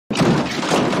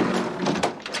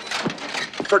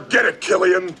Forget it,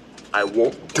 Killian. I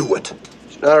won't do it.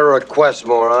 It's not a request,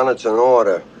 moron. It's an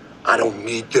order. I don't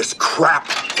need this crap.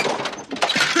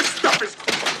 This stuff is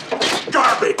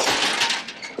garbage.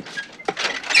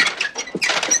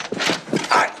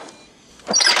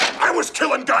 I was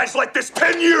killing guys like this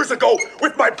 10 years ago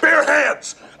with my bare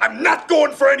hands. I'm not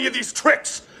going for any of these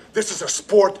tricks. This is a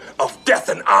sport of death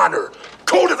and honor.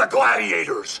 Code of the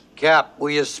gladiators. Cap, will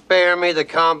you spare me the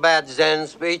combat Zen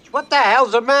speech? What the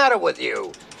hell's the matter with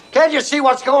you? Can't you see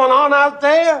what's going on out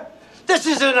there? This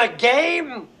isn't a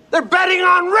game. They're betting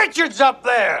on Richards up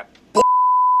there.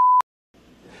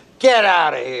 Get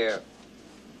out of here.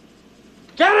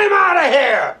 Get him out of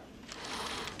here.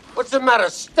 What's the matter?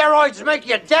 Steroids make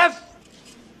you deaf?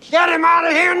 Get him out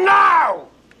of here now!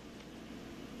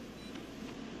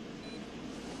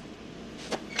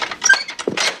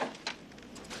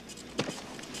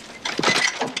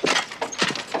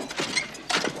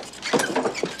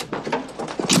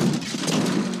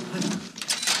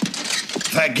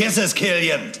 Vergiss es,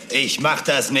 Killian. Ich mach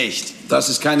das nicht. Das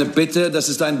ist keine Bitte, das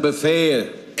ist ein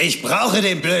Befehl. Ich brauche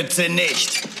den Blödsinn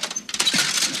nicht.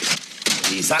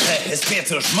 Die Sache ist mir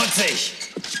zu schmutzig.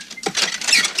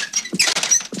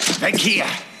 Weg hier.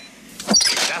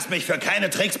 Lass mich für keine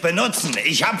Tricks benutzen.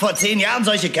 Ich habe vor 10 Jahren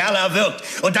solche Kerle erwürgt.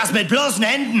 Und das mit bloßen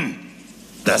Händen.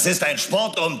 Das ist ein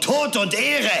Sport um Tod und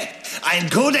Ehre. Ein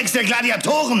Kodex der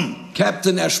Gladiatoren.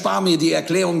 Captain, erspar mir die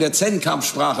Erklärung der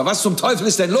Zen-Kampfsprache. Was zum Teufel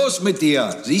ist denn los mit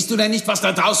dir? Siehst du denn nicht, was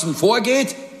da draußen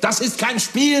vorgeht? Das ist kein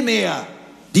Spiel mehr.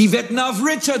 Die wetten auf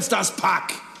Richards, das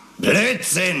Pack.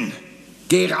 Blödsinn.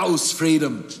 Geh raus,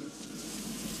 Freedom.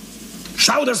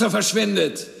 Schau, dass er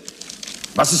verschwindet.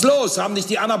 Was ist los? Haben dich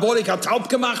die Anabolika taub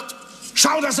gemacht?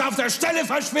 Schau, dass er auf der Stelle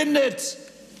verschwindet.